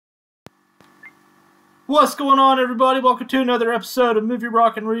What's going on, everybody? Welcome to another episode of Movie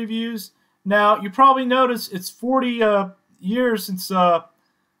Rockin' Reviews. Now, you probably noticed it's 40 years since Star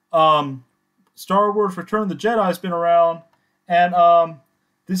Wars Return of the Jedi has been around, and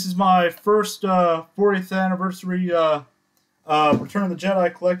this is my first 40th anniversary Return of the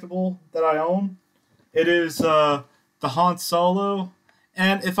Jedi collectible that I own. It is the Han Solo,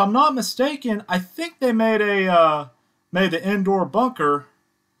 and if I'm not mistaken, I think they made the indoor bunker.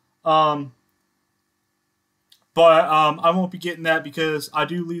 But I won't be getting that because I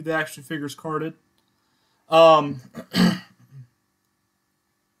do leave the action figures carded. So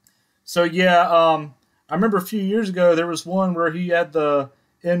yeah, I remember a few years ago there was one where he had the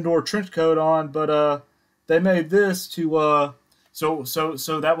indoor trench coat on, but they made this to so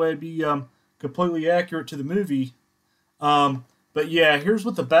that way it'd be completely accurate to the movie. But yeah, here's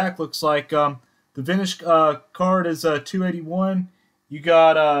what the back looks like. The vintage card is 281. You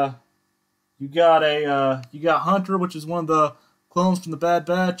got Hunter, which is one of the clones from the Bad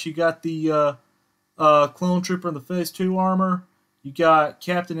Batch. You got the clone trooper in the Phase 2 armor. You got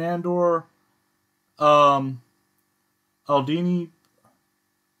Captain Andor, Aldini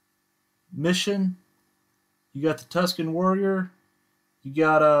mission. You got the Tusken Warrior. You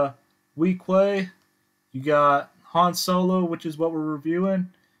got Wee Quay. You got Han Solo, which is what we're reviewing.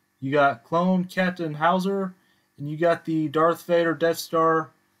 You got clone Captain Hauser, and you got the Darth Vader Death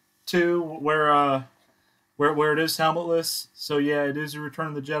Star 2, where it is helmetless. So yeah, it is a Return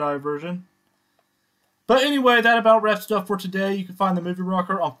of the Jedi version. But anyway, that about wraps it up for today. You can find the Movie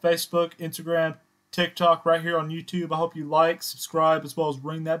Rocker on Facebook, Instagram, TikTok, right here on YouTube. I hope you like, subscribe, as well as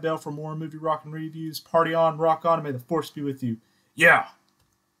ring that bell for more Movie Rockin' Reviews. Party on, rock on, and may the Force be with you. Yeah!